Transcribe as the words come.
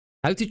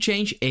How to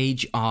change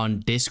age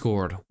on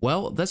Discord.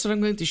 Well, that's what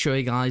I'm going to show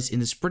you guys in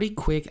this pretty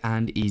quick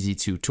and easy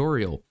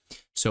tutorial.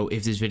 So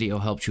if this video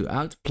helped you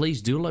out,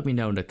 please do let me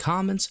know in the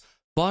comments,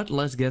 but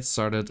let's get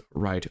started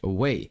right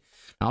away.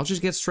 I'll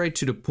just get straight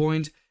to the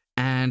point,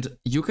 and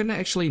you can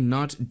actually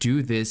not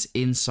do this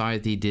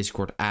inside the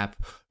Discord app,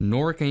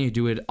 nor can you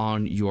do it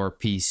on your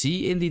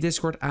PC in the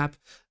Discord app.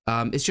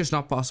 It's just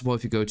not possible.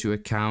 If you go to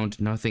account,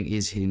 nothing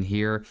is in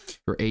here,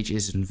 your age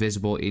is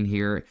invisible in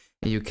here,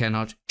 and you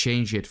cannot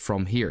change it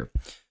from here.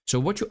 So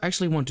what you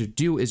actually want to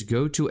do is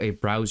go to a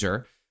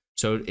browser.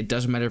 So it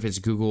doesn't matter if it's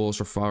Google,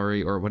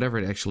 Safari, or whatever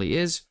it actually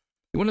is.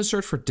 You want to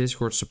search for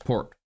Discord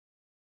support.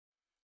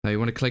 Now you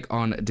want to click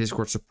on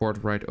Discord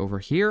support right over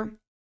here.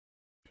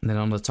 And then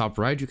on the top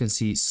right, you can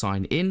see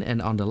sign in,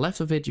 and on the left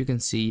of it, you can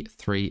see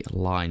 3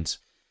 lines.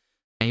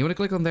 And you want to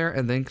click on there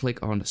and then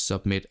click on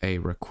submit a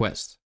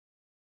request.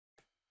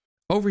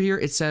 Over here,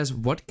 it says,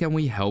 what can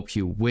we help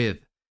you with?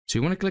 So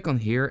you want to click on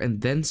here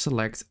and then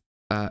select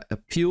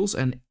appeals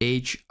and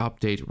age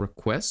update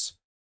requests.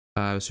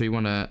 So you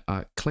want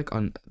to click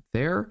on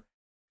there.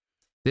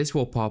 This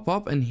will pop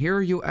up, and here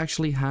you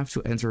actually have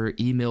to enter your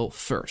email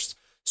first.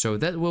 So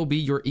that will be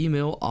your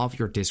email of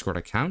your Discord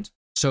account.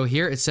 So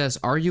here it says,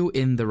 are you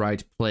in the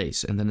right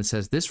place? And then it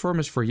says, this form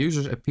is for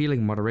users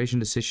appealing moderation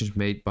decisions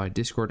made by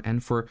Discord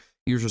and for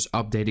users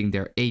updating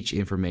their age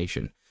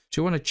information.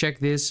 So you want to check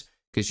this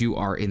because you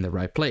are in the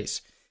right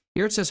place.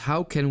 Here it says,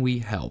 how can we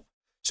help?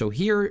 So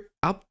here,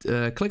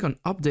 click on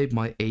update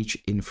my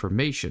age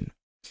information.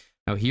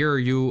 Now here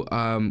you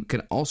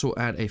can also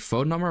add a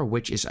phone number,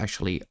 which is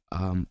actually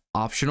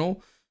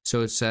optional.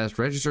 So it says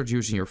registered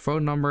using your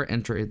phone number,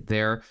 enter it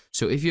there.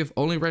 So if you've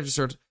only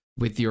registered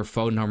with your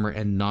phone number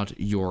and not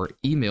your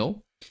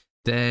email,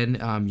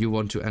 then you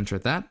want to enter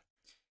that.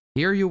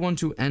 Here you want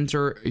to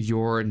enter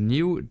your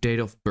new date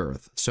of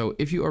birth. So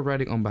if you are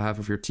writing on behalf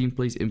of your team,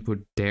 please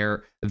input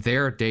their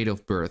date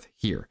of birth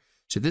here.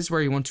 So this is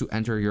where you want to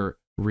enter your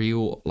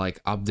real,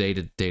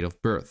 updated date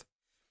of birth.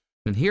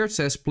 And here it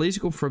says, please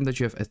confirm that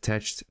you have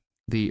attached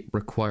the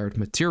required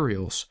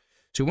materials.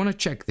 So you want to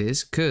check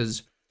this because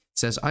it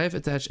says, I have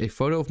attached a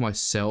photo of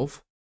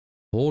myself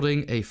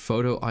holding a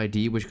photo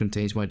ID which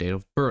contains my date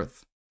of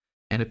birth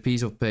and a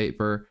piece of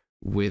paper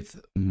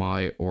with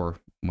my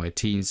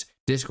teen's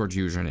Discord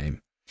username.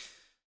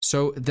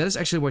 So that is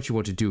actually what you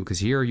want to do, because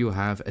here you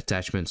have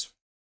attachments,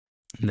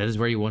 and that is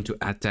where you want to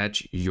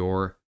attach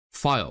your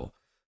file.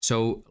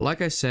 So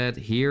like I said,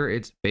 here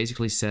it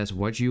basically says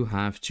what you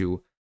have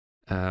to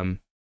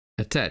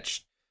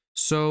attach.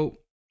 So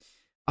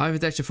I've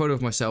attached a photo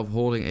of myself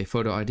holding a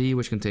photo ID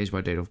which contains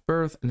my date of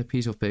birth and a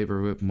piece of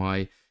paper with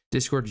my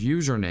Discord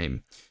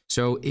username.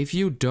 So if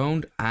you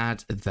don't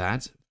add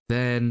that,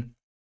 then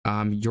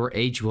your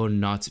age will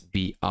not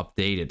be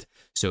updated.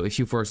 So if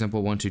you, for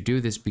example, want to do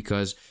this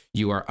because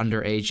you are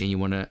underage and you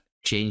want to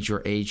change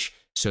your age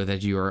so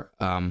that you're,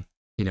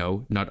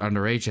 not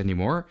underage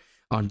anymore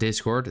on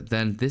Discord,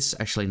 then this is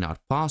actually not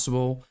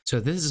possible. So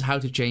this is how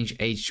to change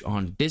age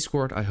on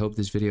Discord. I hope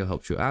this video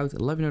helped you out.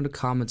 Let me know in the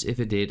comments if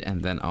it did,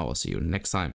 and then I will see you next time.